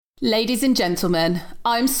Ladies and gentlemen,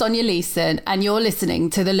 I'm Sonia Leeson and you're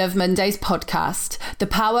listening to the Love Mondays podcast, The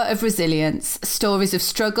Power of Resilience, stories of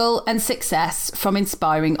struggle and success from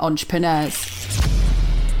inspiring entrepreneurs.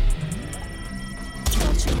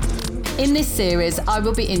 In this series, I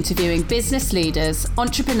will be interviewing business leaders,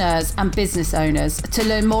 entrepreneurs and business owners to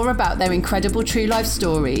learn more about their incredible true life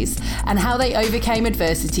stories and how they overcame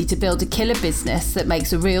adversity to build a killer business that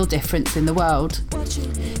makes a real difference in the world.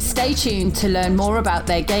 Stay tuned to learn more about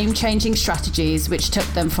their game-changing strategies which took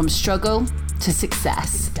them from struggle to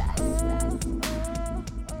success.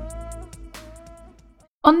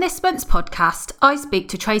 On this month's podcast, I speak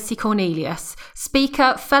to Tracy Cornelius,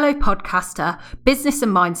 speaker, fellow podcaster, business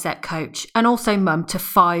and mindset coach, and also mum to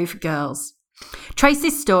 5 girls.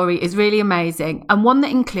 Tracy's story is really amazing and one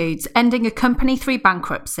that includes ending a company through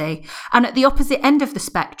bankruptcy and at the opposite end of the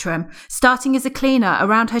spectrum, starting as a cleaner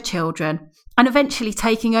around her children and eventually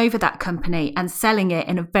taking over that company and selling it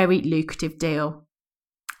in a very lucrative deal.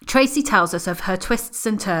 Tracy tells us of her twists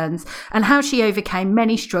and turns and how she overcame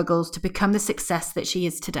many struggles to become the success that she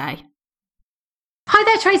is today. Hi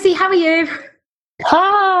there, Tracy. How are you?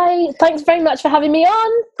 Hi. Thanks very much for having me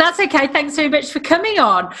on. That's okay. Thanks very much for coming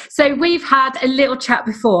on. So we've had a little chat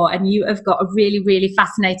before and you have got a really, really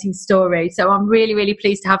fascinating story. So I'm really, really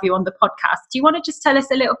pleased to have you on the podcast. Do you want to just tell us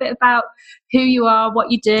a little bit about who you are, what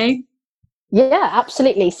you do? Yeah,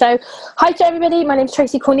 absolutely. So hi to everybody. My name is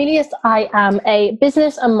Tracy Cornelius. I am a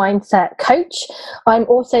business and mindset coach. I'm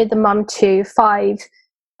also the mum to 5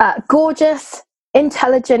 gorgeous,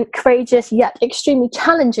 intelligent, courageous, yet extremely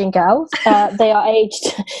challenging girls. They are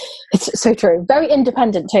aged, it's so true, very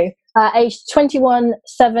independent too, aged 21,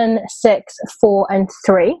 7, 6, 4 and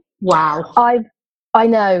 3. Wow. I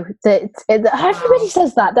know that everybody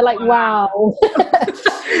says that. They're like, wow.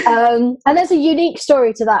 And there's a unique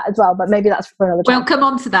story to that as well, but maybe that's for another time. We'll come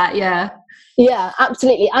on to that, yeah. Yeah,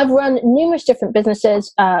 absolutely. I've run numerous different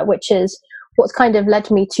businesses, which is what's kind of led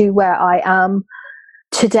me to where I am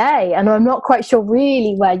today. And I'm not quite sure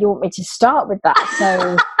really where you want me to start with that.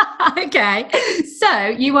 So okay. So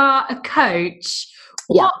you are a coach.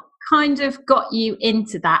 Yeah. What kind of got you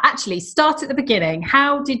into that? Actually, start at the beginning.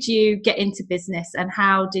 How did you get into business and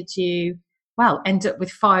how did you, end up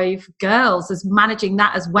with 5 girls as managing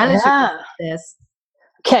that as well as your business?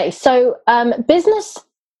 Okay, so business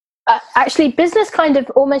kind of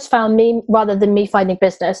almost found me rather than me finding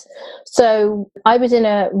business. So I was in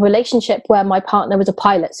a relationship where my partner was a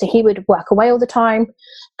pilot, so he would work away all the time.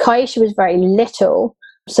 Kaisha was very little,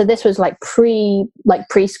 so this was like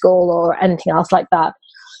preschool or anything else like that.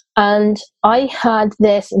 And I had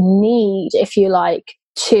this need, if you like,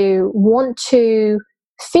 to want to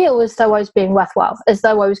feel as though I was being worthwhile, as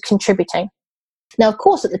though I was contributing. Now, of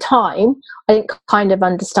course, at the time, I didn't kind of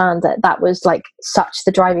understand that that was like such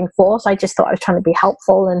the driving force. I just thought I was trying to be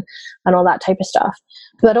helpful and all that type of stuff.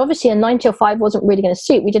 But obviously a 9 till 5 wasn't really going to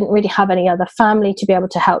suit. We didn't really have any other family to be able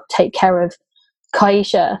to help take care of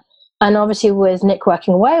Kaisha. And obviously with Nick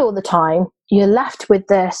working away all the time, you're left with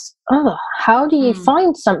this, how do you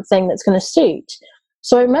find something that's going to suit?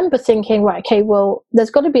 So I remember thinking, right, okay, well, there's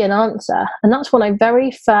got to be an answer. And that's when I very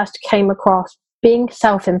first came across being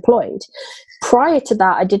self-employed. Prior to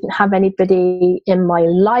that, I didn't have anybody in my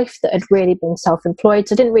life that had really been self-employed.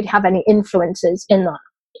 So I didn't really have any influences in that.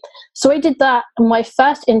 So I did that. And my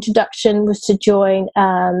first introduction was to join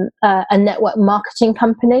a network marketing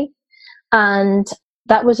company. And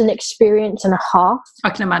that was an experience and a half. I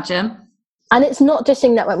can imagine. And it's not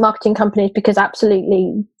dissing network marketing companies because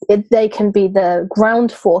absolutely they can be the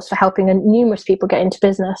ground force for helping numerous people get into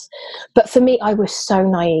business. But for me, I was so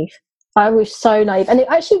naive. And it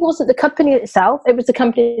actually wasn't the company itself. It was the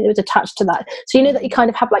company that was attached to that. So you know that you kind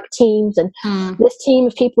of have like teams and this team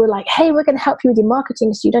of people were like, hey, we're going to help you with your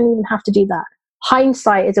marketing so you don't even have to do that.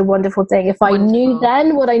 Hindsight is a wonderful thing. If I knew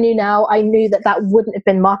then what I knew now, I knew that wouldn't have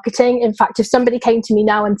been marketing. In fact, if somebody came to me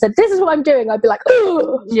now and said, this is what I'm doing, I'd be like,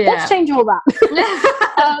 let's change all that.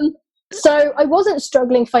 So I wasn't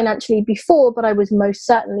struggling financially before, but I was most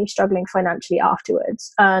certainly struggling financially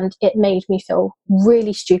afterwards. And it made me feel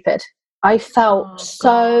really stupid. I felt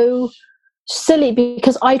so silly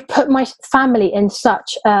because I'd put my family in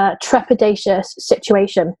such a trepidatious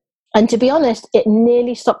situation. And to be honest, it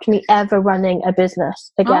nearly stopped me ever running a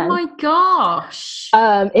business again. Oh my gosh.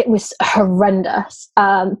 It was horrendous.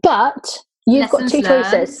 But you've got 2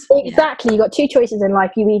 choices. Exactly. You've got 2 choices in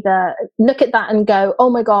life. You either look at that and go, oh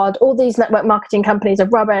my God, all these network marketing companies are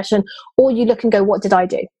rubbish. Or you look and go, what did I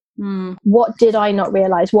do? What did I not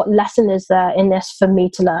realize? What lesson is there in this for me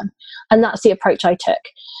to learn? And that's the approach I took.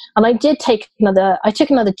 And I took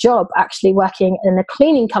another job actually working in a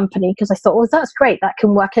cleaning company because I thought, well, that's great. That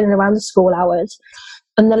can work in and around the school hours.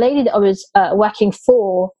 And the lady that I was working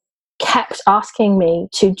for kept asking me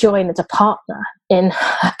to join as a partner in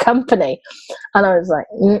her company. And I was like,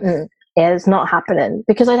 it's not happening,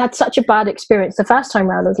 because I'd had such a bad experience the first time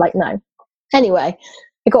around. I was like, no. Anyway,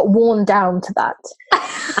 I got worn down to that.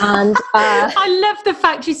 And I love the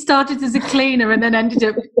fact you started as a cleaner and then ended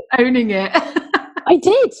up owning it. I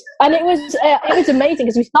did, and it was amazing,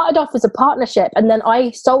 because we started off as a partnership, and then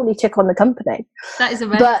I solely took on the company. That is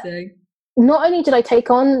amazing. But not only did I take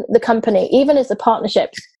on the company, even as a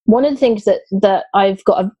partnership, one of the things that I've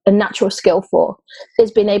got a natural skill for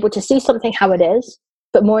is being able to see something how it is,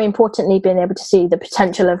 but more importantly, being able to see the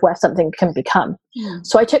potential of where something can become.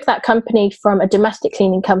 So I took that company from a domestic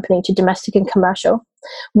cleaning company to domestic and commercial.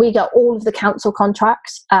 We got all of the council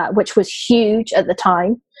contracts, which was huge at the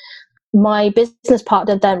time. My business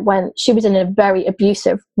partner then she was in a very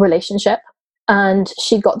abusive relationship, and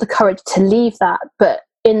she got the courage to leave that. But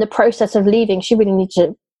in the process of leaving, she really needed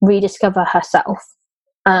to rediscover herself.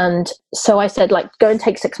 And so I said, like, go and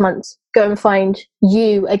take 6 months, go and find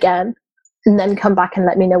you again, and then come back and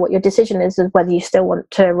let me know what your decision is, whether you still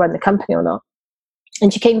want to run the company or not.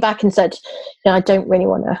 And she came back and said, I don't really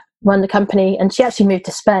want to run the company. And she actually moved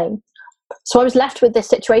to Spain. So I was left with this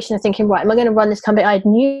situation of thinking, right, am I going to run this company? I had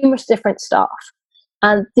numerous different staff.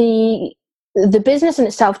 And the business in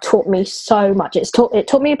itself taught me so much. It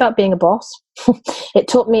taught me about being a boss. It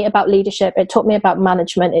taught me about leadership. It taught me about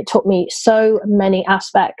management. It taught me so many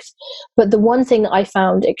aspects. But the one thing that I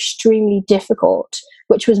found extremely difficult,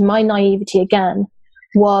 which was my naivety again,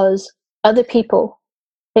 was other people.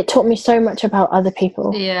 It taught me so much about other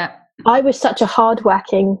people. Yeah. I was such a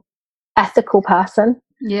hardworking, ethical person.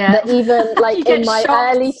 Yeah. That even like in my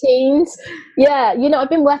early teens, I've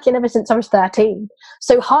been working ever since I was 13.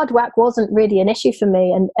 So hard work wasn't really an issue for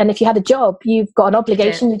me. And if you had a job, you've got an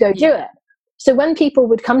obligation to go do it. So when people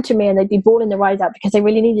would come to me and they'd be bawling their eyes out because they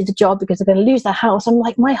really needed a job because they're going to lose their house, I'm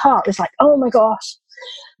like, my heart was like, oh my gosh,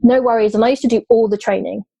 no worries. And I used to do all the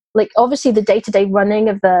training. Like, obviously the day-to-day running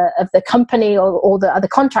of the company or the other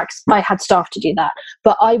contracts, I had staff to do that,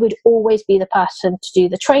 but I would always be the person to do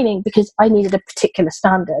the training because I needed a particular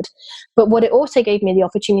standard. But what it also gave me the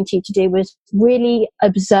opportunity to do was really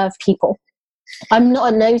observe people. I'm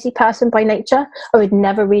not a nosy person by nature. I would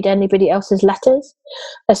never read anybody else's letters.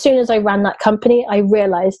 As soon as I ran that company, I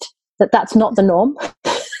realized that that's not the norm.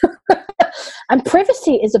 And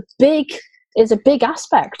privacy is a big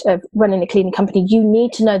aspect of running a cleaning company. You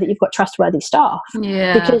need to know that you've got trustworthy staff,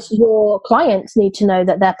 because your clients need to know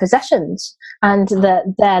that their possessions and that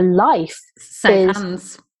their life safe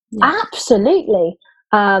hands. Absolutely.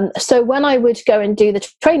 So when I would go and do the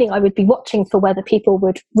training, I would be watching for whether people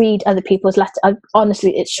would read other people's letters.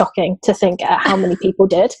 Honestly, it's shocking to think how many people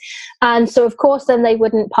did. And so, of course, then they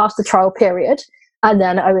wouldn't pass the trial period, and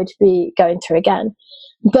then I would be going through again.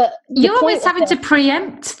 But you're always having to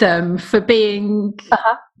preempt them for being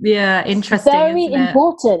interesting. Very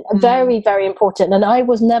important, very, very important. And I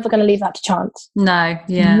was never going to leave that to chance. No,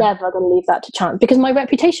 never going to leave that to chance, because my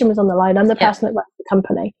reputation was on the line. I'm the person that runs the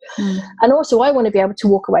company, and also I want to be able to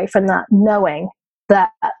walk away from that knowing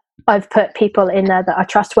that I've put people in there that are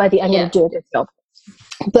trustworthy and going to do a good job.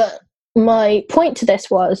 But my point to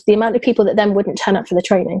this was the amount of people that then wouldn't turn up for the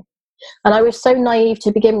training. And I was so naive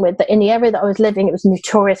to begin with that in the area that I was living, it was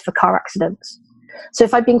notorious for car accidents. So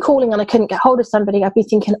if I'd been calling and I couldn't get hold of somebody, I'd be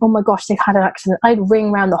thinking, oh my gosh, they've had an accident. I'd ring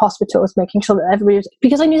around the hospitals, making sure that everybody was,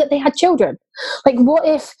 because I knew that they had children. Like, what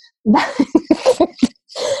if that...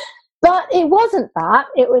 But it wasn't that.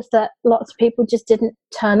 It was that lots of people just didn't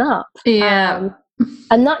turn up.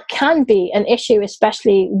 And that can be an issue,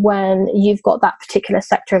 especially when you've got that particular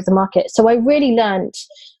sector of the market. So I really learned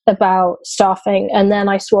about staffing, and then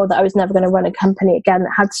I swore that I was never going to run a company again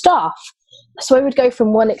that had staff. So I would go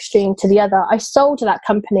from one extreme to the other. I sold that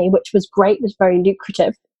company, which was great, was very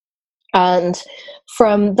lucrative. And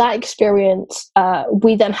from that experience,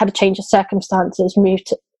 we then had a change of circumstances,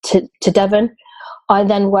 moved to Devon. I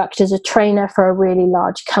then worked as a trainer for a really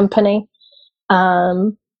large company.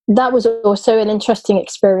 That was also an interesting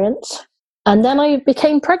experience. And then I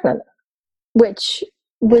became pregnant, which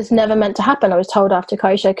was never meant to happen. I was told after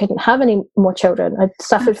Kaisha I couldn't have any more children. I'd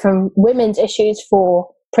suffered from women's issues for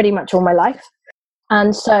pretty much all my life.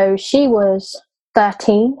 And so she was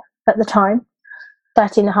 13 at the time,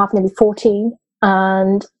 13 and a half, nearly 14.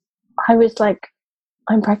 And I was like,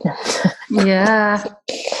 I'm pregnant. Yeah.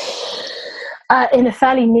 In a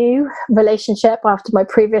fairly new relationship after my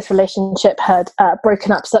previous relationship had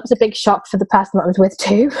broken up. So that was a big shock for the person that I was with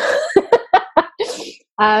too.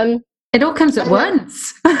 It all comes at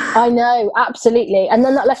once. I know, absolutely. And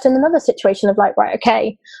then that left in another situation of like, right,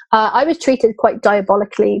 okay, I was treated quite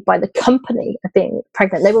diabolically by the company of being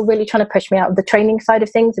pregnant. They were really trying to push me out of the training side of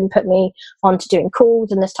things and put me onto doing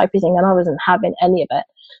calls and this type of thing. And I wasn't having any of it.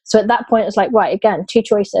 So at that point, it's like, right, again, two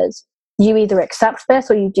choices. You either accept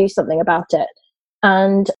this or you do something about it.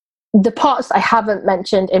 And the parts I haven't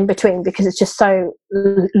mentioned in between, because it's just so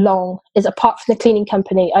long, is apart from the cleaning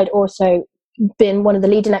company, I'd also been one of the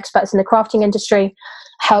leading experts in the crafting industry,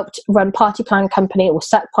 helped run party plan company or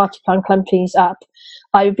set party plan companies up.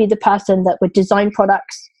 I would be the person that would design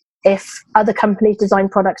products. If other companies design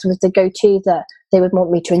products was the go-to, that they would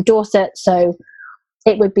want me to endorse it. So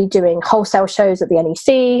it would be doing wholesale shows at the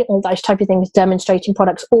NEC, all those type of things, demonstrating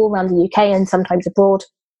products all around the UK and sometimes abroad.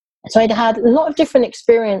 So I'd had a lot of different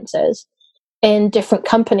experiences in different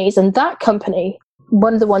companies, and that company,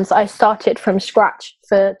 one of the ones that I started from scratch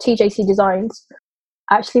for TJC Designs,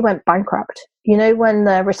 actually went bankrupt. You know, when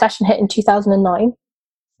the recession hit in 2009,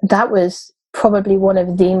 that was probably one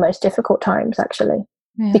of the most difficult times, actually.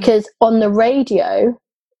 Yeah. Because on the radio,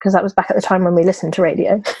 because that was back at the time when we listened to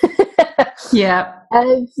radio, yeah,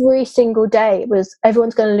 every single day it was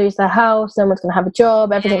everyone's going to lose their house, no one's going to have a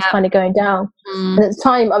job, everything's kind of going down. And at the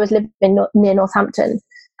time I was living near Northampton,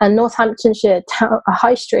 and Northamptonshire a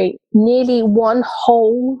high street, nearly one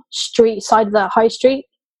whole street side of that high street,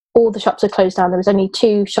 all the shops are closed down. There was only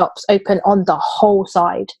 2 shops open on the whole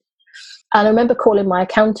side. And I remember calling my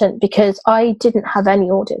accountant because I didn't have any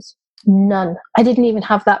orders. None. I didn't even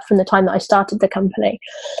have that from the time that I started the company.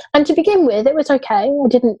 And to begin with, it was okay. I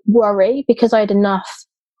didn't worry because I had enough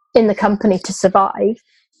in the company to survive.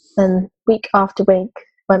 And week after week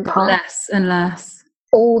went past. Less and less.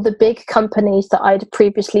 All the big companies that I'd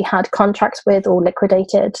previously had contracts with all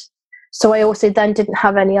liquidated. So I also then didn't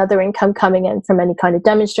have any other income coming in from any kind of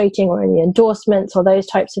demonstrating or any endorsements or those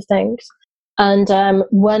types of things. And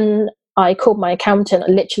when I called my accountant,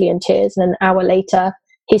 literally in tears, and an hour later,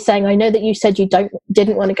 he's saying, I know that you said you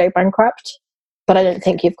didn't want to go bankrupt, but I don't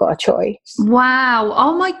think you've got a choice. Wow.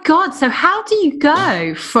 Oh my God. So how do you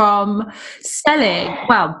go from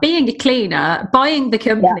being a cleaner, buying the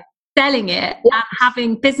company, selling it, and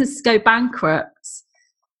having businesses go bankrupt?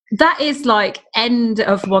 That is like end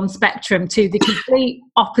of one spectrum to the complete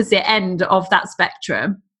opposite end of that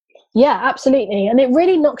spectrum. Yeah, absolutely. And it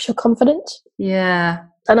really knocks your confidence. Yeah.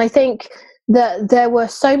 And I think that there were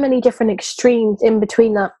so many different extremes in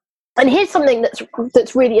between that. And here's something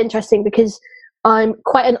that's really interesting, because I'm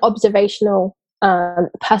quite an observational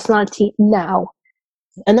personality now.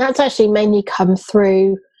 And that's actually mainly come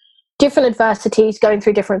through different adversities, going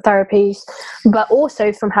through different therapies, but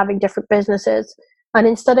also from having different businesses. And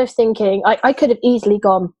instead of thinking, I could have easily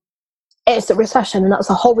gone, it's a recession and that's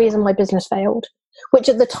the whole reason my business failed, which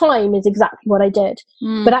at the time is exactly what I did.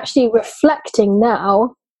 But actually reflecting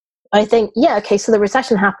now, I think, so the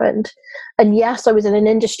recession happened. And yes, I was in an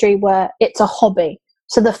industry where it's a hobby.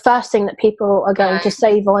 So the first thing that people are going to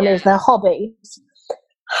save on is their hobbies.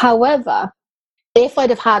 However, if I'd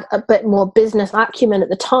have had a bit more business acumen at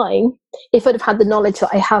the time, if I'd have had the knowledge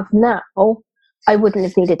that I have now, I wouldn't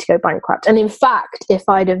have needed to go bankrupt. And in fact, if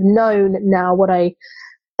I'd have known then what I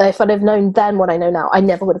know now, I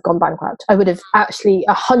never would have gone bankrupt. I would have actually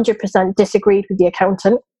 100% disagreed with the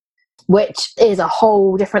accountant, which is a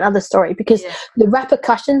whole different other story, because the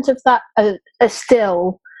repercussions of that are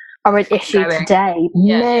an issue today,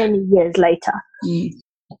 many years later.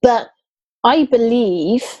 But I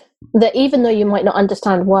believe that even though you might not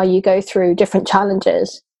understand why you go through different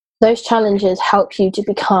challenges, those challenges help you to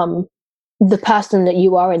become the person that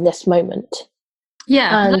you are in this moment.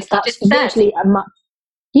 Yeah. And that's usually a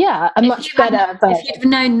much better version. If you'd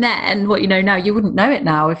known then what you know now, you wouldn't know it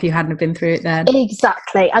now if you hadn't been through it then.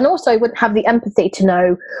 Exactly. And also I wouldn't have the empathy to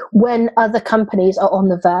know when other companies are on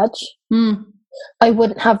the verge. I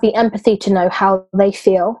wouldn't have the empathy to know how they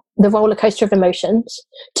feel, the roller coaster of emotions,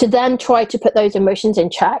 to then try to put those emotions in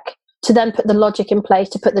check, to then put the logic in place,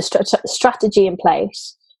 to put the strategy in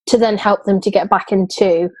place, to then help them to get back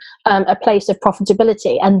into a place of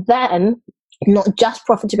profitability. And then not just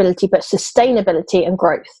profitability, but sustainability and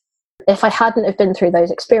growth, if I hadn't have been through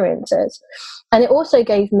those experiences. And it also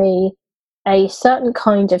gave me a certain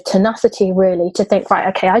kind of tenacity, really, to think, right,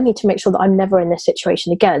 okay, I need to make sure that I'm never in this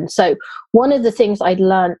situation again. So one of the things I'd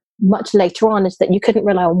learned much later on is that you couldn't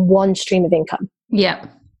rely on one stream of income. Yeah.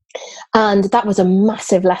 And that was a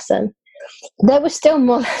massive lesson. There were still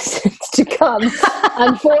more lessons to come,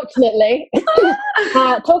 unfortunately.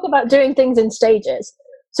 Talk about doing things in stages.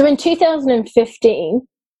 So in 2015,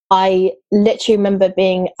 I literally remember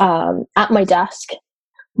being at my desk,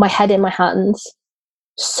 my head in my hands,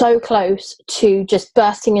 so close to just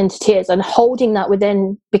bursting into tears and holding that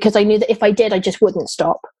within, because I knew that if I did, I just wouldn't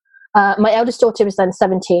stop. My eldest daughter was then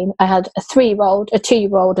 17. I had a 3-year-old, a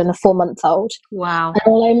 2-year-old, and a 4-month-old. Wow. And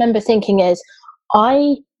all I remember thinking is,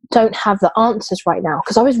 I don't have the answers right now,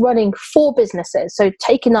 because I was running 4 businesses. So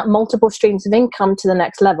taking that multiple streams of income to the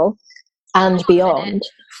next level and beyond.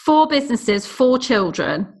 4 businesses, 4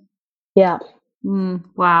 children. Yeah.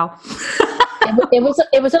 Wow.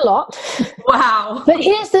 it was a lot. Wow. But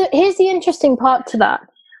here's the interesting part to that.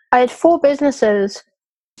 I had 4 businesses,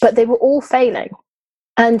 but they were all failing.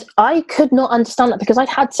 And I could not understand that, because I'd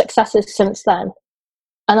had successes since then.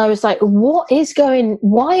 And I was like, why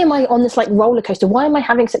am I on this like roller coaster? Why am I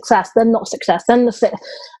having success, then not success, then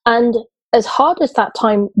and as hard as that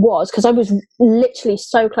time was, because I was literally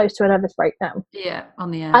so close to a nervous breakdown. Yeah,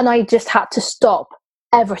 on the end. And I just had to stop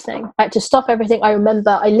everything. I had to stop everything. I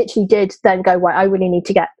remember I literally did then go, right, I really need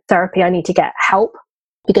to get therapy. I need to get help,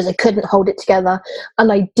 because I couldn't hold it together.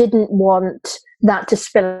 And I didn't want that to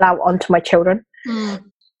spill out onto my children.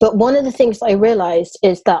 But one of the things that I realized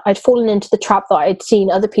is that I'd fallen into the trap that I'd seen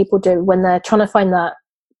other people do when they're trying to find that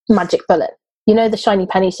magic bullet. You know, the shiny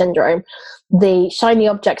penny syndrome, the shiny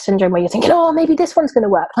object syndrome, where you're thinking, oh, maybe this one's going to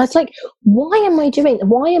work. And it's like, why am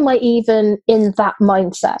I even in that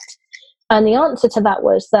mindset? And the answer to that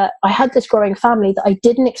was that I had this growing family that I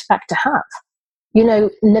didn't expect to have. You know,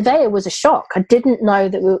 Nevaeh was a shock. I didn't know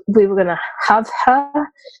that we were going to have her.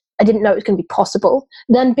 I didn't know it was going to be possible.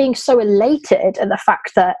 Then being so elated at the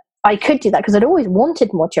fact that I could do that, because I'd always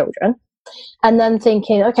wanted more children. And then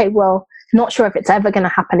thinking, okay, well, not sure if it's ever going to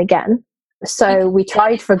happen again. So we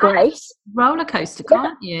tried for Grace. Roller coaster,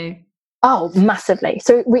 can't you? Oh, massively.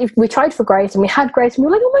 So we tried for Grace, and we had Grace, and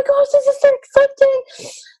we were like, oh my gosh, this is so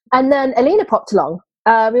exciting. And then Alina popped along.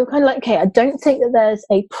 We were kind of like, okay, I don't think that there's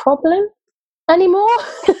a problem anymore.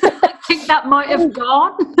 I think that might have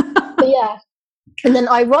gone. Yeah. And then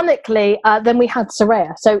ironically, then we had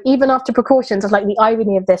Soraya. So even after precautions, I was like, the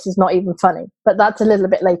irony of this is not even funny, but that's a little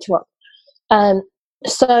bit later on.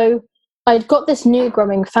 So I'd got this new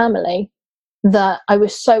growing family that I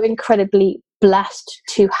was so incredibly blessed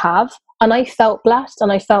to have. And I felt blessed,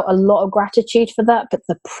 and I felt a lot of gratitude for that. But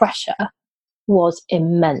the pressure was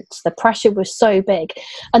immense. The pressure was so big.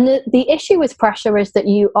 And the issue with pressure is that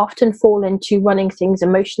you often fall into running things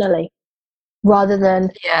emotionally rather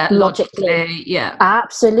than logically. Yeah,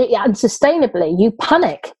 absolutely. And sustainably. You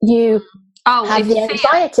panic. You have the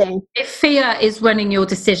anxiety. If fear is running your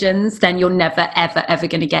decisions, then you're never, ever, ever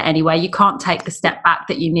going to get anywhere. You can't take the step back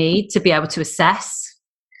that you need to be able to assess.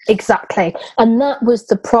 Exactly. And that was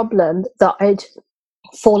the problem that I'd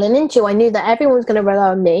fallen into. I knew that everyone was going to rely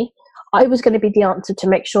on me. I was going to be the answer to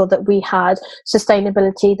make sure that we had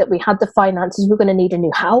sustainability, that we had the finances. We're going to need a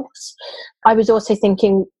new house. I was also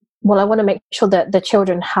thinking, well, I want to make sure that the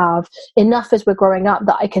children have enough as we're growing up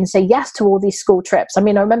that I can say yes to all these school trips. I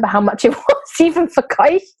mean, I remember how much it was even for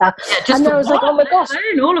Kaisa. Yeah, and I was like, oh my gosh.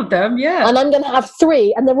 All of them, yeah. And I'm going to have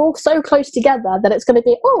 3, and they're all so close together that it's going to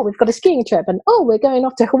be, oh, we've got a skiing trip, and oh, we're going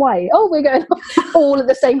off to Hawaii. Oh, we're going off all at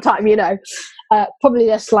the same time, you know.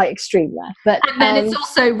 Probably a slight extreme there. But, and then it's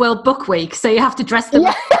also World Book Week, so you have to dress them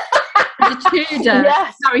up. The Tudor,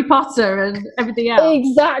 Harry Potter, and everything else.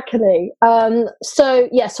 Exactly.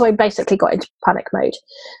 So I basically got into panic mode.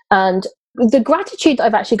 And the gratitude that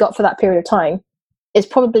I've actually got for that period of time is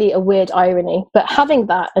probably a weird irony. But having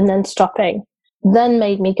that and then stopping then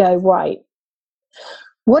made me go, right,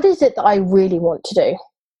 what is it that I really want to do?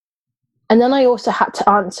 And then I also had to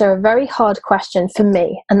answer a very hard question for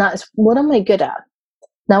me, and that's, what am I good at?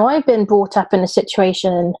 Now, I've been brought up in a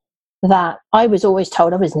situation that I was always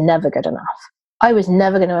told I was never good enough. I was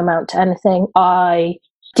never going to amount to anything. I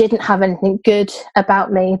didn't have anything good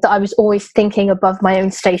about me, that I was always thinking above my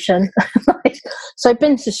own station. So I've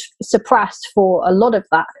been suppressed for a lot of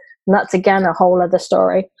that. And that's, again, a whole other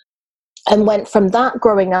story. And went from that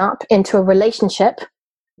growing up into a relationship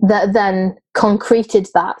that then concreted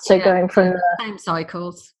that. So going from the same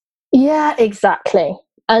cycles. Yeah, exactly.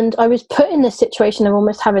 And I was put in this situation of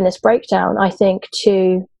almost having this breakdown, I think,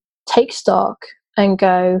 to take stock and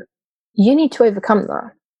go, you need to overcome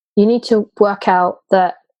that. You need to work out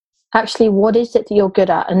that actually what is it that you're good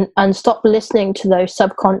at, and stop listening to those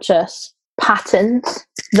subconscious patterns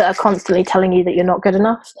that are constantly telling you that you're not good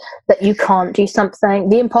enough, that you can't do something.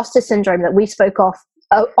 The imposter syndrome that we spoke off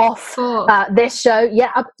this show.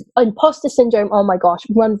 Yeah, imposter syndrome, oh my gosh,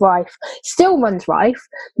 still runs rife,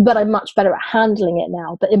 but I'm much better at handling it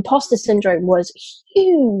now. But imposter syndrome was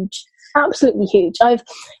huge, absolutely huge.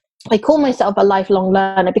 I call myself a lifelong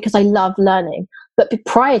learner because I love learning. But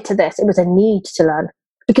prior to this, it was a need to learn.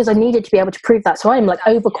 because I needed to be able to prove that. So I'm like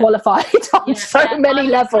overqualified on many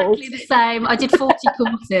levels. Exactly the same. I did 40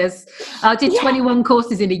 courses. I did 21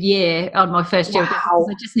 courses in a year on my first year. Because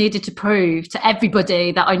I just needed to prove to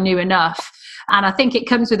everybody that I knew enough. And I think it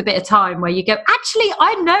comes with a bit of time where you go, actually,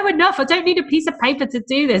 I know enough. I don't need a piece of paper to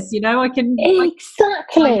do this. I can.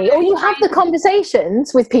 Exactly. Or you have the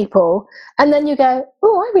conversations with people and then you go,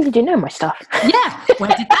 oh, I really do know my stuff. Yeah.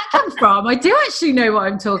 Where did that come from? I do actually know what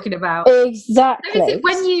I'm talking about. Exactly. So is it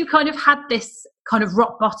when you kind of had this kind of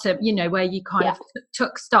rock bottom, where you kind of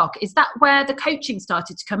took stock, is that where the coaching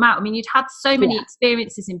started to come out? I mean, you'd had so many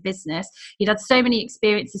experiences in business, you'd had so many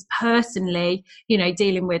experiences personally,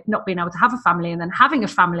 dealing with not being able to have a family and then having a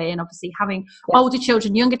family and obviously having older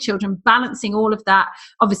children, younger children, balancing all of that,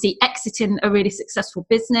 obviously exiting a really successful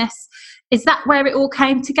business. Is that where it all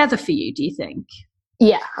came together for you, do you think?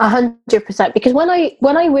 Yeah, 100%. Because when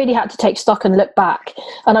I really had to take stock and look back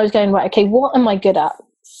and I was going, right, okay, what am I good at?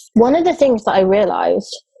 One of the things that I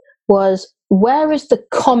realized was, where is the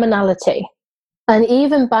commonality? And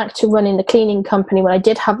even back to running the cleaning company, when I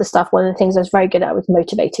did have the staff, one of the things I was very good at was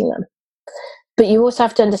motivating them. But you also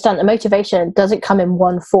have to understand that motivation doesn't come in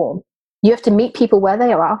one form. You have to meet people where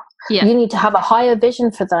they are. Yeah. You need to have a higher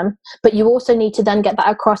vision for them, but you also need to then get that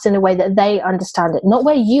across in a way that they understand it, not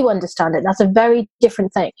where you understand it. That's a very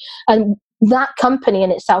different thing. And that company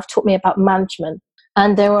in itself taught me about management.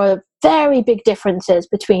 And there are very big differences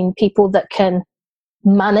between people that can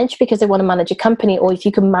manage because they want to manage a company, or if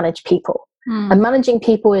you can manage people. And managing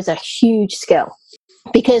people is a huge skill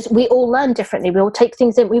because we all learn differently. We all take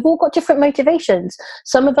things in. We've all got different motivations.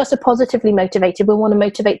 Some of us are positively motivated. We want to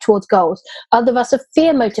motivate towards goals. Other of us are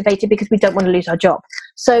fear motivated because we don't want to lose our job.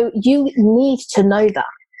 So you need to know that.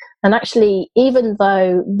 And actually, even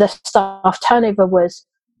though the staff turnover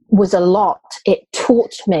was a lot, it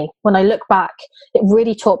taught me. When I look back, it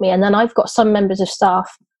really taught me. And then I've got some members of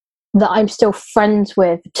staff that I'm still friends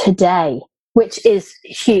with today, which is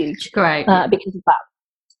huge. Great. Because of that.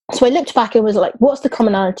 So I looked back and was like, what's the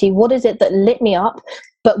commonality? What is it that lit me up?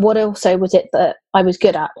 But what also was it that I was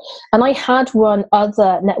good at? And I had run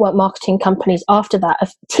other network marketing companies after that,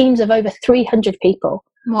 of teams of over 300 people.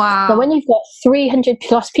 Wow. So when you've got 300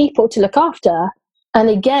 plus people to look after, and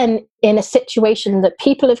again, in a situation that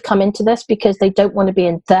people have come into this because they don't want to be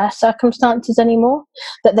in their circumstances anymore,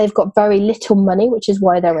 that they've got very little money, which is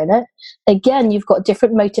why they're in it. Again, you've got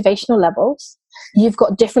different motivational levels. You've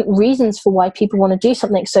got different reasons for why people want to do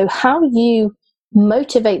something. So how you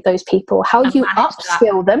motivate those people, how you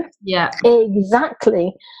upskill them. Yeah,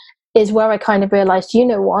 exactly. Is where I kind of realized,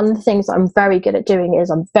 one of the things I'm very good at doing is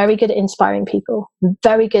I'm very good at inspiring people. I'm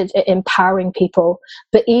very good at empowering people.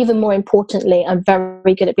 But even more importantly, I'm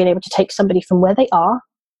very good at being able to take somebody from where they are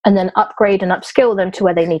and then upgrade and upskill them to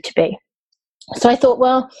where they need to be. So I thought,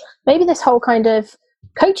 well, maybe this whole kind of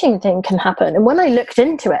coaching thing can happen. And when I looked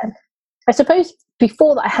into it, I suppose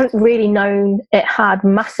before that I hadn't really known it had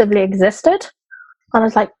massively existed. And I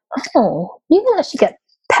was like, oh, you can actually get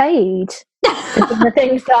paid. The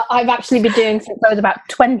things that I've actually been doing since I was about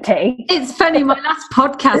 20. It's funny, my last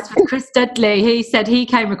podcast with Chris Dudley, he said he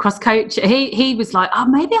came across coaching. He was like, oh,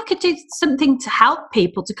 maybe I could do something to help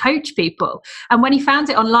people, to coach people. And when he found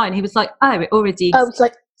it online, he was like, oh, it already exists. I was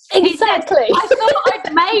like, exactly. Said, I thought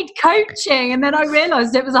I'd made coaching, and then I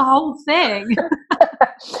realised it was a whole thing.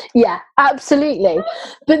 Yeah, absolutely.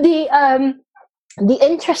 But the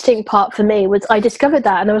interesting part for me was I discovered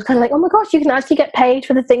that and I was kind of like, oh my gosh, you can actually get paid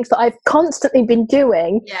for the things that I've constantly been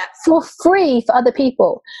doing for free for other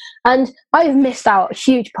people. And I've missed out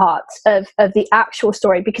huge parts of the actual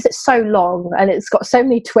story because it's so long and it's got so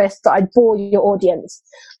many twists that I'd bore your audience.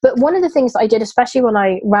 But one of the things that I did, especially when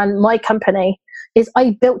I ran my company, is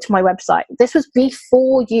I built my website. This was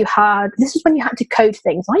when you had to code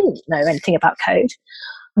things. I didn't know anything about code.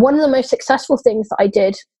 One of the most successful things that I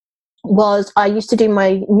did was I used to do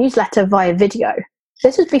my newsletter via video.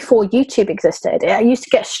 This was before YouTube existed. I used to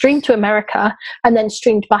get streamed to America and then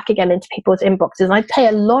streamed back again into people's inboxes. And I'd pay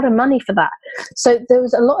a lot of money for that. So there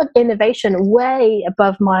was a lot of innovation way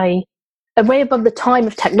above the time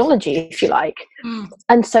of technology, if you like.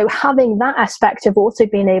 And so having that aspect of also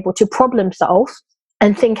being able to problem solve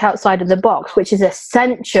and think outside of the box, which is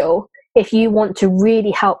essential if you want to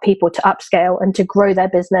really help people to upscale and to grow their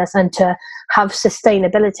business and to have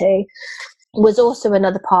sustainability, was also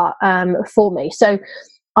another part for me. So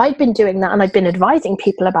I'd been doing that and I'd been advising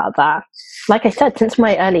people about that, like I said, since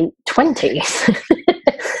my early 20s.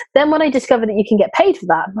 Then when I discovered that you can get paid for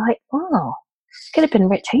that, I'm like, oh, could have been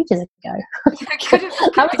rich ages ago.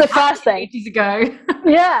 That was the first thing. Ages ago.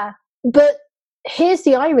 Yeah. But here's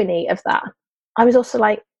the irony of that. I was also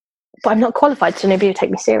like, but I'm not qualified, so nobody will take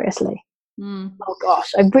me seriously. Oh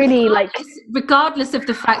gosh, I really regardless of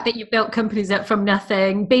the fact that you built companies up from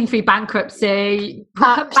nothing, been through bankruptcy.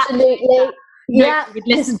 Absolutely. Yeah. Nobody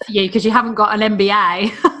would listen to you because you haven't got an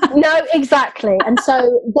MBA. No, exactly. And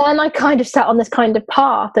so then I kind of sat on this kind of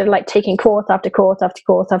path of like taking course after course after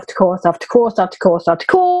course after course after course after course after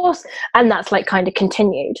course. And that's like kind of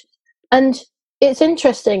continued. And it's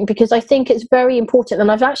interesting because I think it's very important.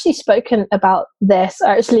 And I've actually spoken about this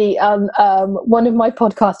actually on one of my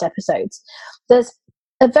podcast episodes. There's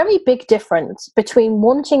a very big difference between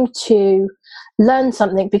wanting to learn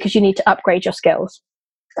something because you need to upgrade your skills.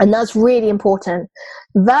 And that's really important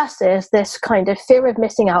versus this kind of fear of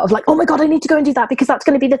missing out of like, oh my God, I need to go and do that because that's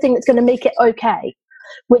going to be the thing that's going to make it okay,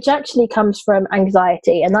 which actually comes from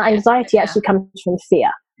anxiety. And that anxiety actually comes from fear.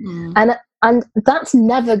 And that's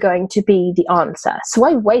never going to be the answer. So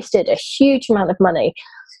I wasted a huge amount of money.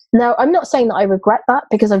 Now, I'm not saying that I regret that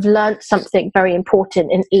because I've learned something very important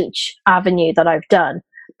in each avenue that I've done.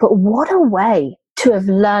 But what a way to have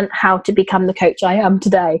learned how to become the coach I am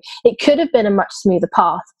today. It could have been a much smoother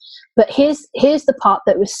path, but here's the part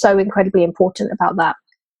that was so incredibly important about that.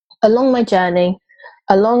 Along my journey,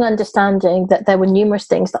 along understanding that there were numerous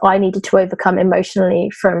things that I needed to overcome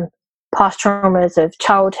emotionally from past traumas of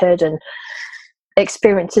childhood and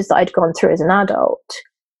experiences that I'd gone through as an adult,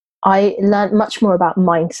 I learned much more about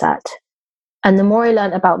mindset. And the more I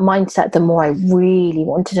learned about mindset, the more I really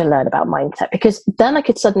wanted to learn about mindset, because then I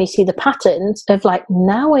could suddenly see the patterns of like,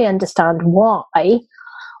 now I understand why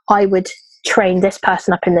I would train this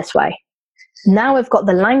person up in this way. Now I've got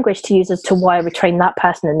the language to use as to why I would train that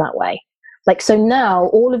person in that way. Like, so now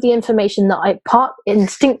all of the information that I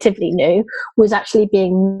instinctively knew was actually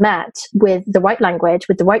being met with the right language,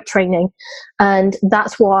 with the right training. And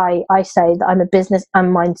that's why I say that I'm a business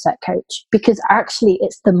and mindset coach, because actually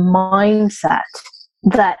it's the mindset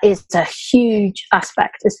that is a huge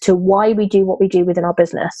aspect as to why we do what we do within our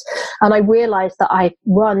business. And I realized that I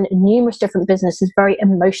run numerous different businesses very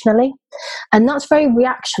emotionally, and that's very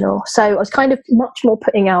reactional. So I was kind of much more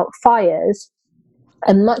putting out fires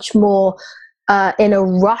and much more in a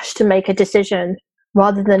rush to make a decision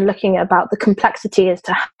rather than looking at about the complexity as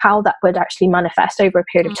to how that would actually manifest over a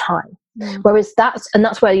period of time. Whereas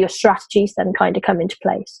that's where your strategies then kind of come into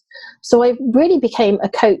place. So I really became a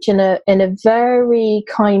coach in a very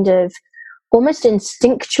kind of almost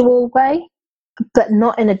instinctual way, but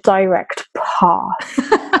not in a direct path.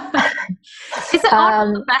 Is it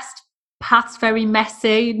the best path's very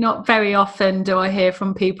messy? Not very often do I hear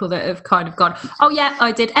from people that have kind of gone, oh yeah,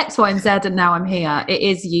 I did X, Y, and Z and now I'm here. It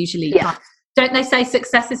is usually don't they say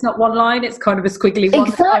success is not one line, it's kind of a squiggly one?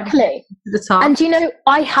 Exactly. The top. And you know,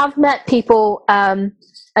 I have met people, and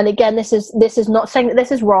again, this is not saying that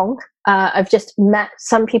this is wrong. I've just met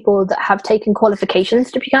some people that have taken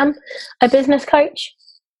qualifications to become a business coach,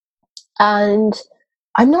 and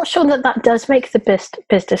I'm not sure that does make the best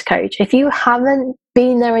business coach. If you haven't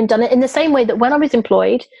been there and done it, in the same way that when I was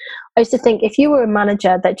employed, I used to think if you were a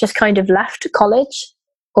manager that just kind of left college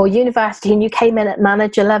or university and you came in at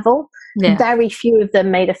manager level, very few of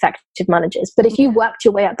them made effective managers. But if you worked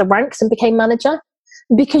your way up the ranks and became manager,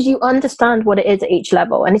 because you understand what it is at each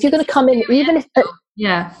level. And if you're going to come in, even if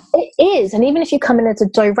it is, and even if you come in as a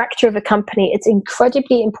director of a company, it's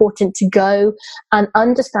incredibly important to go and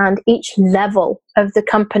understand each level of the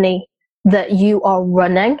company that you are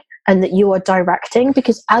running and that you are directing,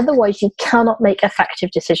 because otherwise you cannot make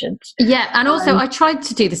effective decisions. Yeah, and also I tried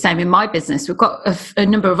to do the same in my business. We've got a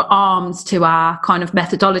number of arms to our kind of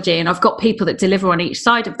methodology, and I've got people that deliver on each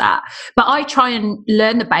side of that. But I try and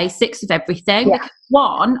learn the basics of everything. Yeah. Because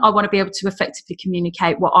one, I want to be able to effectively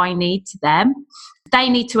communicate what I need to them. They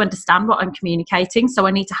need to understand what I'm communicating, so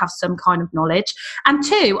I need to have some kind of knowledge. And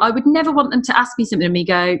two, I would never want them to ask me something and me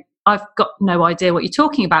go, I've got no idea what you're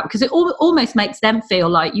talking about, because it almost makes them feel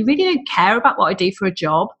like you really don't care about what I do for a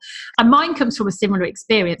job. And mine comes from a similar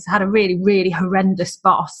experience. I had a really, really horrendous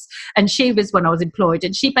boss, and she was when I was employed,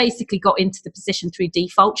 and she basically got into the position through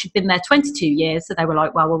default. She'd been there 22 years, so they were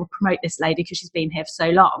like, well, we'll promote this lady because she's been here for so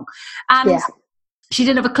long. And she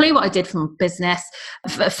didn't have a clue what I did for my business,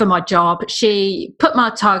 for my job. She put my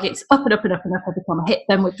targets up and up and up and up every time I hit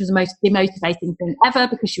them, which was the most demotivating thing ever,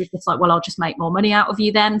 because she was just like, well, I'll just make more money out of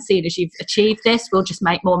you then. Seeing as you've achieved this, we'll just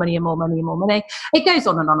make more money and more money and more money. It goes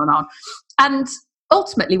on and on and on. And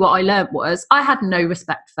ultimately what I learned was I had no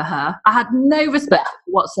respect for her. I had no respect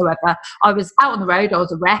whatsoever. I was out on the road. I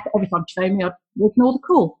was a rep. Every time she phoned me, I'd ignore the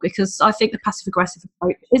call, because I think the passive-aggressive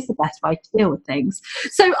approach is the best way to deal with things.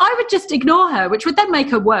 So I would just ignore her, which would then make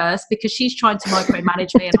her worse, because she's trying to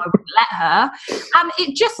micromanage me and I wouldn't let her. And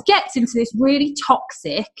it just gets into this really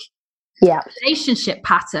toxic relationship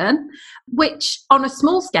pattern, which on a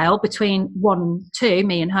small scale between 1 and 2,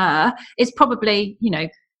 me and her, is probably,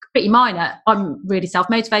 pretty minor. I'm really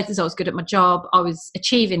self-motivated, so I was good at my job. I was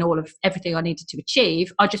achieving everything I needed to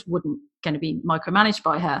achieve. I just wasn't going to be micromanaged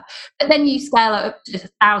by her. But then you scale up to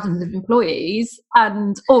thousands of employees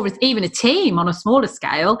or even a team on a smaller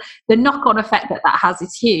scale, the knock-on effect that has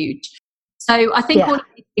is huge. So I think all of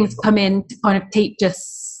these things come in to kind of teach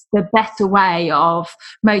us the better way of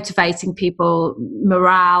motivating people,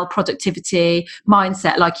 morale, productivity,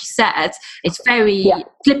 mindset. Like you said, it's very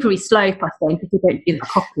slippery slope, I think, if you don't do that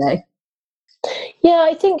properly. Yeah,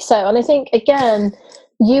 I think so. And I think, again,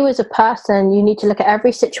 you as a person, you need to look at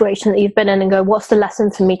every situation that you've been in and go, what's the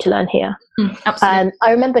lesson for me to learn here? Absolutely.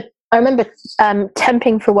 I remember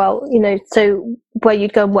temping for a while, so where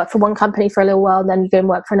you'd go and work for one company for a little while, then you go and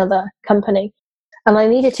work for another company. And I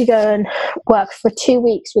needed to go and work for 2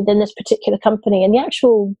 weeks within this particular company. And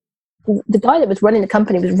the guy that was running the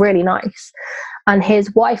company was really nice. And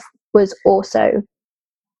his wife was also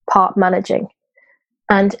part managing.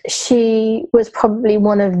 And she was probably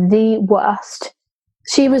one of the worst.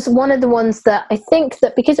 She was one of the ones that I think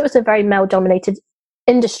that because it was a very male-dominated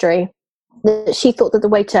industry, that she thought that the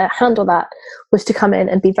way to handle that was to come in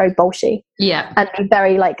and be very bolshy. Yeah. And be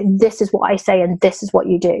very like, this is what I say and this is what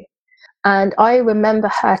you do. And I remember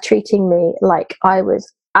her treating me like I was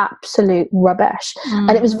absolute rubbish.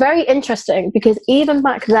 And it was very interesting because even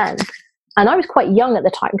back then, and I was quite young at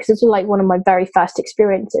the time because this was like one of my very first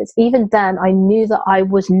experiences, even then I knew that I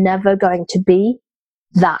was never going to be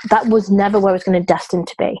that. That was never where I was going to destined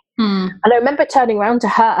to be. And I remember turning around to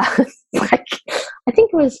her, like, I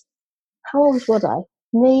think it was, how old was I?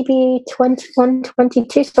 Maybe 21,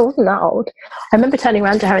 22, so I wasn't that old. I remember turning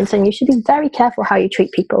around to her and saying, you should be very careful how you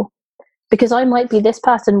treat people. Because I might be this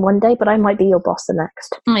person one day, but I might be your boss the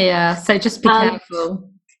next. Yeah, so just be careful.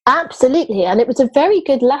 Absolutely. And it was a very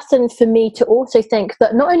good lesson for me to also think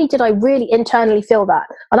that not only did I really internally feel that,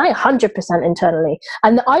 and I 100% internally,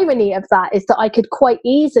 and the irony of that is that I could quite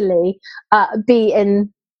easily be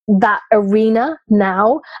in that arena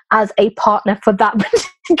now as a partner for that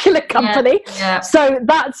particular company. Yeah. So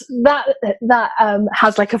that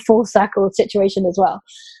has like a full circle situation as well.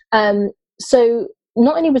 So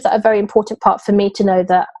not only was that a very important part for me to know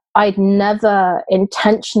that I'd never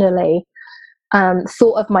intentionally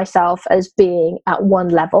thought of myself as being at one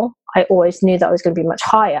level. I always knew that I was going to be much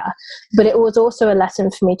higher. But it was also a lesson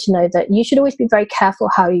for me to know that you should always be very careful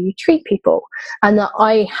how you treat people. And that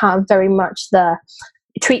I have very much the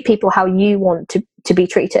treat people how you want to be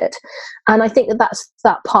treated. And I think that that's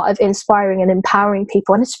that part of inspiring and empowering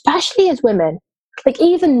people. And especially as women, like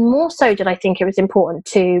even more so did I think it was important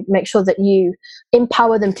to make sure that you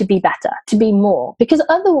empower them to be better, to be more, because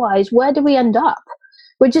otherwise where do we end up?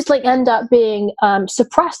 We just like end up being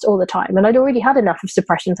suppressed all the time. And I'd already had enough of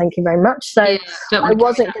suppression, thank you very much. So I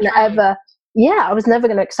wasn't going to ever, I was never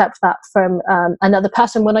going to accept that from another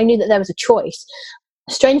person when I knew that there was a choice.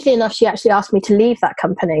 Strangely enough, she actually asked me to leave that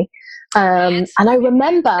company. And I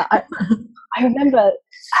remember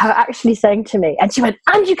her actually saying to me, and she went,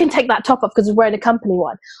 and you can take that top off because we're wearing a company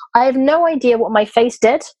one. I have no idea what my face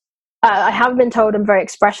did. I haven't been told. I'm very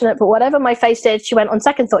expressionate, but whatever my face did, she went, on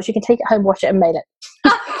second thought, you can take it home, wash it and mail it.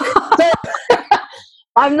 So,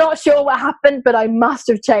 I'm not sure what happened, but I must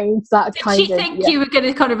have changed that kind of. Did she think you were going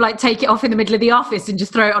to kind of like take it off in the middle of the office and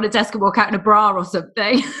just throw it on a desk and walk out in a bra or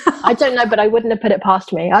something? I don't know, but I wouldn't have put it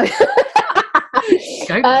past me.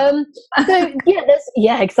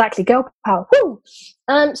 Exactly. Girl power.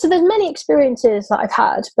 So there's many experiences that I've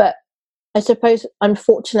had, but I suppose I'm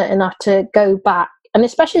fortunate enough to go back, and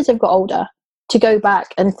especially as I've got older, to go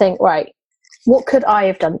back and think, right, what could I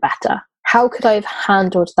have done better? How could I have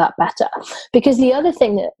handled that better? Because the other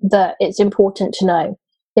thing that it's important to know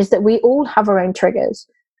is that we all have our own triggers.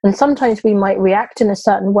 And sometimes we might react in a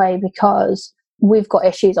certain way because we've got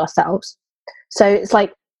issues ourselves. So it's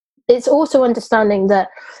like, it's also understanding that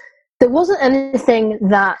there wasn't anything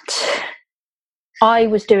that I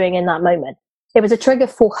was doing in that moment. It was a trigger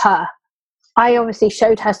for her. I obviously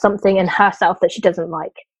showed her something in herself that she doesn't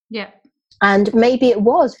like. Yeah. And maybe it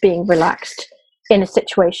was being relaxed in a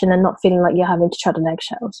situation and not feeling like you're having to tread on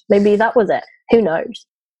eggshells. Maybe that was it. Who knows?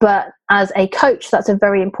 But as a coach, that's a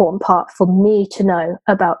very important part for me to know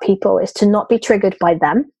about people, is to not be triggered by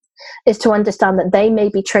them, is to understand that they may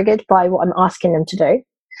be triggered by what I'm asking them to do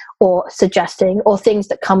or suggesting, or things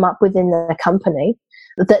that come up within the company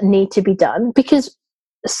that need to be done, because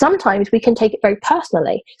sometimes we can take it very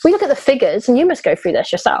personally. We look at the figures, and you must go through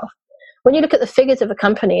this yourself. when you look at the figures of a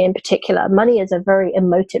company in particular, money is a very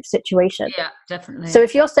emotive situation. Yeah, definitely. So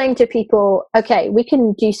if you're saying to people, okay, we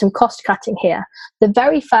can do some cost cutting here, the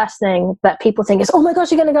very first thing that people think is, oh my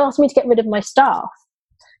gosh, you're going to ask me to get rid of my staff.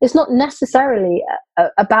 It's not necessarily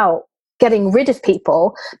about getting rid of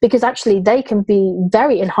people, because actually they can be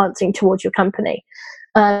very enhancing towards your company.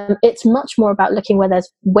 It's much more about looking where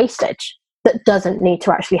there's wastage that doesn't need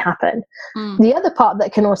to actually happen. The other part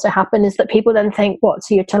that can also happen is that people then think, what,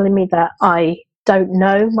 so you're telling me that I don't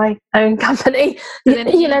know my own company? They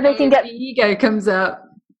can get... The ego comes up.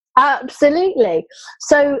 Absolutely.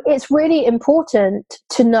 So it's really important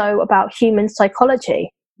to know about human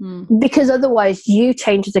psychology, because otherwise you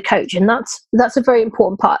change as a coach. And that's a very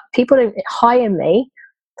important part. People don't hire me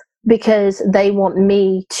because they want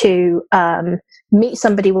me to meet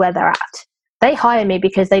somebody where they're at. They hire me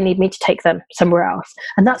because they need me to take them somewhere else.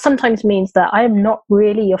 And that sometimes means that I am not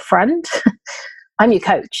really your friend. I'm your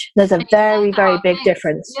coach. There's a very, very big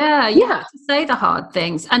difference. Yeah, you have to say the hard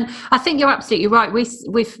things. And I think you're absolutely right.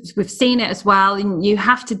 We've seen it as well. And you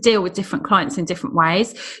have to deal with different clients in different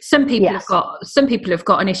ways. Some people have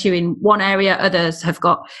got an issue in one area, others have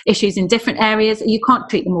got issues in different areas. You can't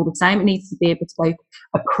treat them all the same. It needs to be able to both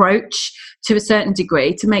approach to a certain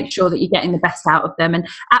degree to make sure that you're getting the best out of them. And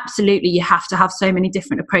absolutely, you have to have so many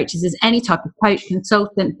different approaches as any type of coach,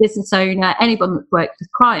 consultant, business owner, anyone that works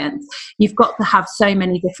with clients. You've got to have so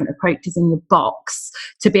many different approaches in your box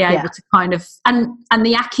to be able to kind of, and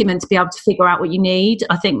the acumen to be able to figure out what you need.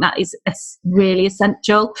 I think that is really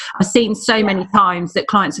essential. I've seen so many times that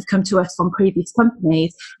clients have come to us from previous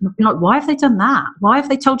companies and I've been like, why have they done that? Why have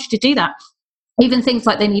they told you to do that? Even things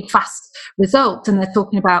like they need fast results, and they're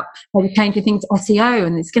talking about maybe changing things to SEO,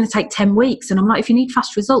 and it's going to take 10 weeks. And I'm like, if you need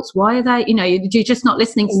fast results, why are they, you're just not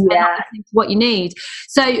listening to what you need.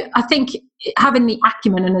 So I think having the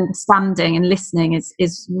acumen and understanding and listening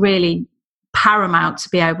is really paramount to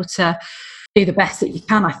be able to do the best that you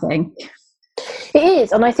can, I think. It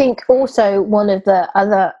is. And I think also one of the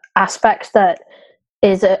other aspects that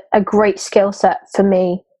is a great skill set for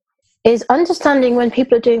me is understanding when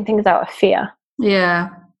people are doing things out of fear. Yeah.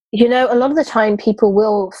 A lot of the time people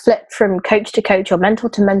will flip from coach to coach or mentor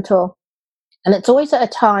to mentor. And it's always at a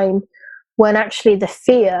time when actually the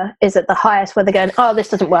fear is at the highest, where they're going, oh, this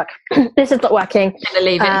doesn't work. This is not working.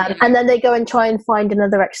 And then they go and try and find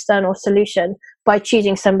another external solution by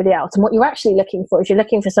choosing somebody else. And what you're actually looking for is you're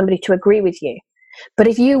looking for somebody to agree with you. But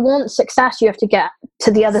if you want success, you have to get to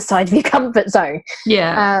the other side of your comfort zone.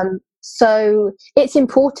 Yeah. So it's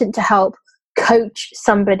important to help coach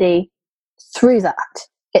somebody through that.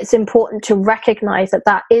 It's important to recognize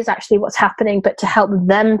that is actually what's happening, but to help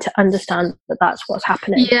them to understand that that's what's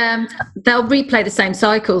happening. Yeah, they'll replay the same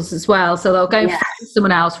cycles as well. So they'll go and find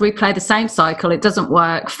someone else, replay the same cycle, it doesn't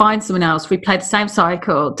work. Find someone else, replay the same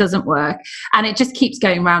cycle, it doesn't work. And it just keeps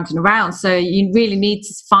going round and around. So you really need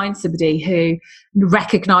to find somebody who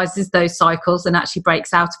recognizes those cycles and actually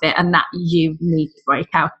breaks out of it, and that you need to break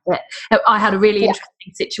out of it. I had a really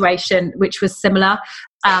interesting situation which was similar,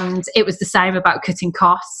 and it was the same about cutting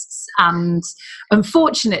costs, and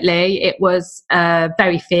unfortunately it was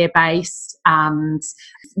very fear-based, and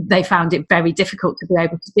they found it very difficult to be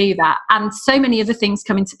able to do that. And so many other things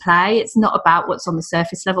come into play. It's not about what's on the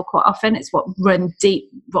surface level quite often, it's what runs deep,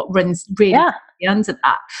 what runs really under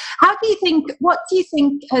that. What do you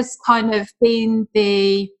think has kind of been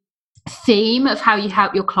the theme of how you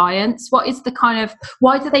help your clients? What is the kind of,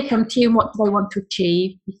 why do they come to you and what do they want to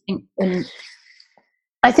achieve, you think?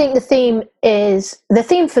 I think the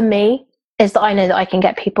theme for me is that I know that I can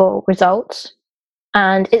get people results,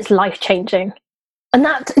 and it's life-changing. And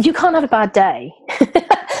that you can't have a bad day.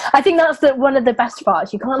 I think that's one of the best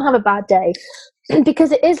parts. You can't have a bad day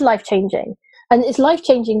because it is life-changing. And it's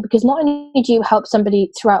life-changing because not only do you help somebody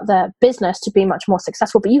throughout their business to be much more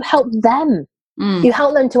successful, but you help them. You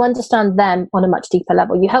help them to understand them on a much deeper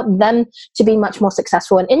level. You help them to be much more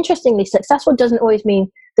successful. And interestingly, successful doesn't always mean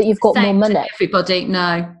that you've got more money. Everybody,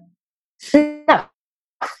 no.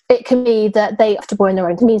 It can be that they have to in their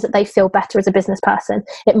own. It means that they feel better as a business person.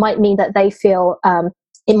 It might mean that they feel,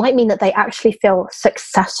 it might mean that they actually feel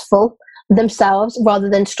successful themselves, rather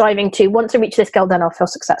than striving to, once I reach this goal, then I'll feel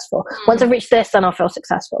successful. Once I reach this, then I'll feel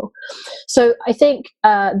successful. So I think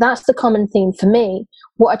that's the common theme for me.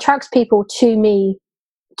 What attracts people to me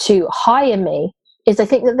to hire me is I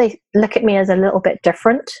think that they look at me as a little bit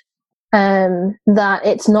different. That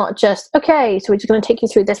it's not just, okay, so we're just going to take you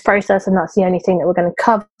through this process and that's the only thing that we're going to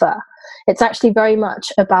cover. It's actually very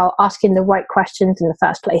much about asking the right questions in the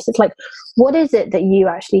first place. It's like, what is it that you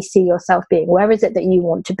actually see yourself being? Where is it that you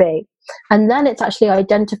want to be? And then it's actually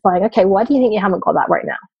identifying, okay, why do you think you haven't got that right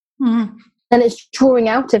now? then it's drawing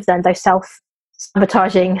out of them those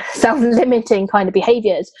self-sabotaging, self-limiting kind of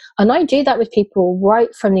behaviors. And I do that with people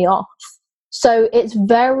right from the off. So it's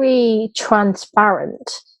very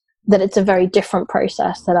transparent that it's a very different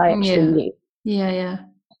process that I actually use. Yeah.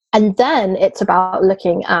 And then it's about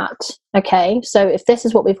looking at, okay, so if this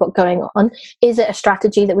is what we've got going on, is it a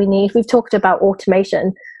strategy that we need? We've talked about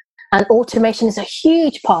automation, and automation is a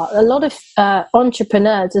huge part. A lot of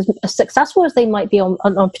entrepreneurs, as successful as they might be on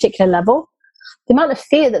a particular level, the amount of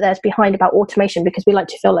fear that there's behind about automation, because we like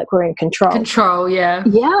to feel like we're in control. Control, yeah.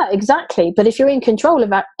 Yeah, exactly. But if you're in control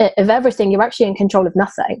of everything, you're actually in control of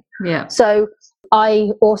nothing. Yeah. So I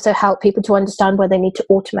also help people to understand where they need to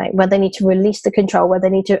automate, where they need to release the control, where they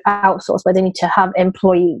need to outsource, where they need to have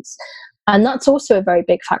employees. And that's also a very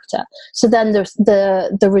big factor. So then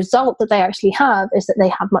the result that they actually have is that they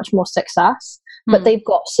have much more success, but they've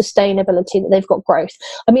got sustainability, that they've got growth.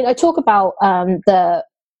 I mean, I talk about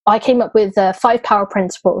I came up with 5 power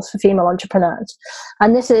principles for female entrepreneurs.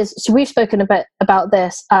 And so we've spoken a bit about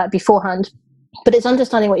this beforehand, but it's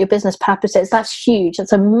understanding what your business purpose is. That's huge.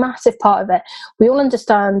 That's a massive part of it. We all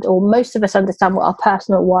understand, or most of us understand, what our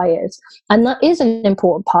personal why is. And that is an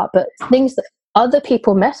important part, but things that other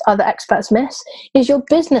people miss, other experts miss, is your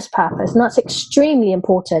business purpose. And that's extremely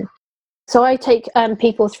important. So I take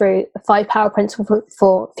people through 5 power principles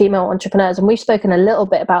for female entrepreneurs. And we've spoken a little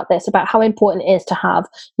bit about this, about how important it is to have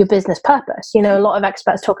your business purpose. You know, a lot of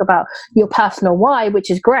experts talk about your personal why, which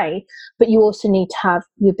is great, but you also need to have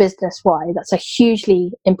your business why. That's a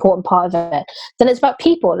hugely important part of it. Then it's about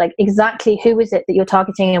people, like exactly who is it that you're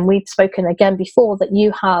targeting. And we've spoken again before that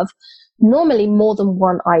you have normally more than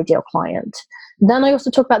one ideal client. Then I also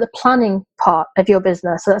talk about the planning part of your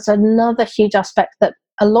business. So that's another huge aspect that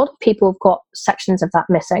a lot of people have got sections of that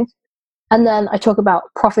missing. And then I talk about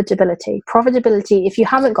profitability. Profitability, if you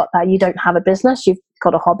haven't got that, you don't have a business, you've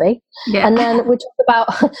got a hobby. Yeah. And then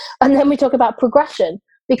we talk about progression,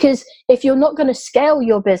 because if you're not going to scale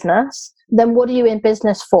your business, then what are you in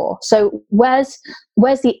business for? So where's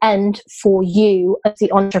the end for you as the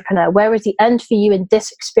entrepreneur? Where is the end for you in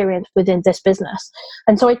this experience within this business?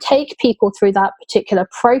 And so I take people through that particular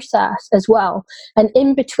process as well. And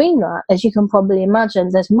in between that, as you can probably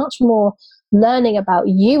imagine, there's much more learning about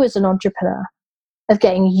you as an entrepreneur, of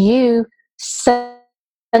getting you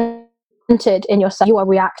centered in yourself. You are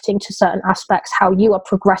reacting to certain aspects, how you are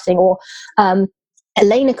progressing, or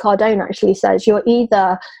Elena Cardone actually says you're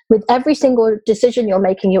either, with every single decision you're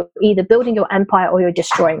making, you're either building your empire or you're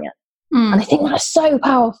destroying it. And I think that's so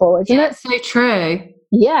powerful, isn't it? So true.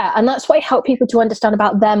 Yeah, and that's why I help people to understand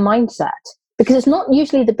about their mindset, because it's not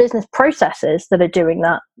usually the business processes that are doing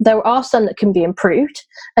that. There are some that can be improved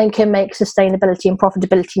and can make sustainability and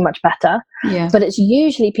profitability much better. Yeah. But it's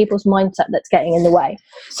usually people's mindset that's getting in the way.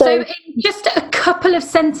 So in just a couple of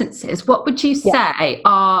sentences, what would you say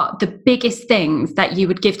are the biggest things that you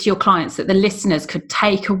would give to your clients that the listeners could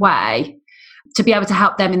take away to be able to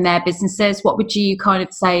help them in their businesses? What would you kind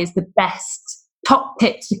of say is the best top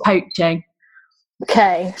tips to coaching?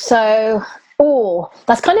 Okay, so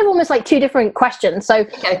that's kind of almost like 2 different questions. So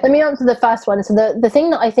let me answer the first one. So the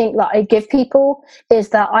thing that I think that I give people is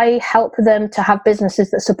that I help them to have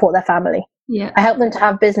businesses that support their family. Yeah. I help them to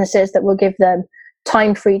have businesses that will give them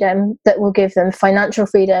time freedom, that will give them financial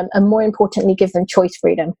freedom, and more importantly, give them choice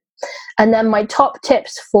freedom. And then my top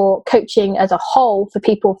tips for coaching as a whole for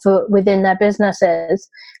people within their businesses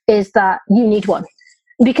is that you need one.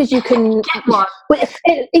 Because you can get one.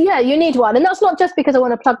 You need one. And that's not just because I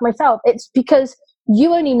want to plug myself. It's because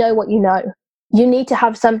you only know what you know. You need to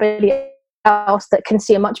have somebody else that can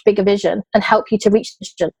see a much bigger vision and help you to reach the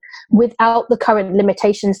vision without the current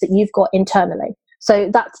limitations that you've got internally.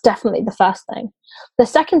 So that's definitely the first thing. The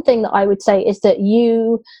second thing that I would say is that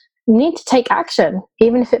you need to take action,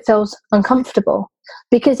 even if it feels uncomfortable.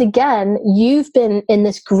 Because again, you've been in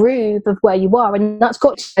this groove of where you are, and that's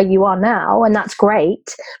got to where you are now, and that's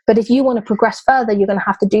great. But if you want to progress further, you're going to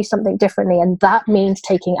have to do something differently, and that means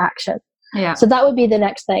taking action. Yeah. So that would be the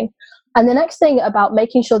next thing. And the next thing about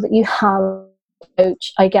making sure that you have a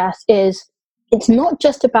coach, I guess, is it's not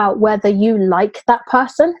just about whether you like that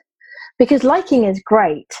person, because liking is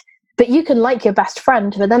great. But you can like your best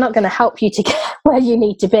friend, but they're not going to help you to get where you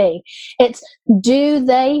need to be. It's, do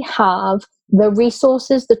they have the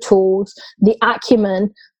resources, the tools, the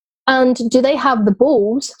acumen, and do they have the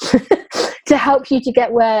balls to help you to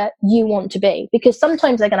get where you want to be? Because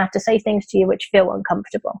sometimes they're going to have to say things to you which feel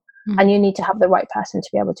uncomfortable, and you need to have the right person to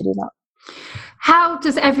be able to do that. How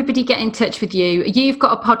does everybody get in touch with you? You've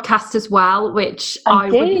got a podcast as well, which I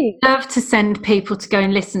would love to send people to go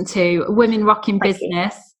and listen to, Women Rocking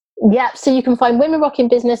Business. Yeah, so you can find Women Rocking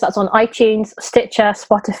Business. That's on iTunes, Stitcher,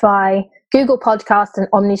 Spotify, Google Podcast and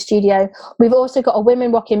Omni Studio. We've also got a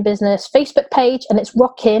Women Rockin' Business Facebook page, and it's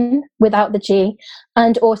Rockin' without the G,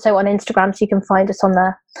 and also on Instagram, so you can find us on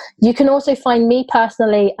there. You can also find me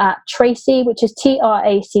personally at Tracy, which is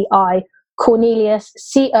TRACI, Cornelius,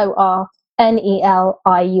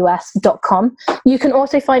 CORNELIUS.com. You can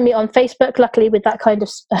also find me on Facebook, luckily with that kind of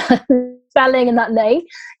spelling and that name.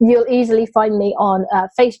 You'll easily find me on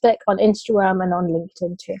Facebook, on Instagram, and on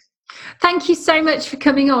LinkedIn too. Thank you so much for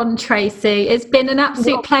coming on, Tracy. It's been an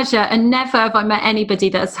absolute pleasure, and never have I met anybody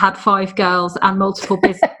that has had 5 girls and multiple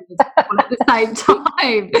businesses all at the same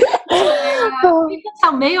time. So, people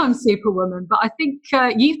tell me I'm Superwoman, but I think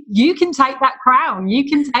you can take that crown. You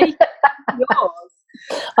can take yours.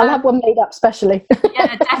 I'll have one made up specially.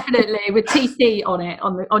 Yeah, definitely, with TC on it,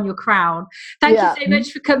 on your crown. Thank you so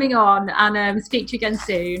much for coming on, and speak to you again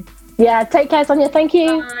soon. Yeah, take care, Sonia. Thank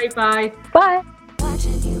you. Bye. Bye.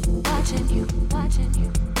 Watching you.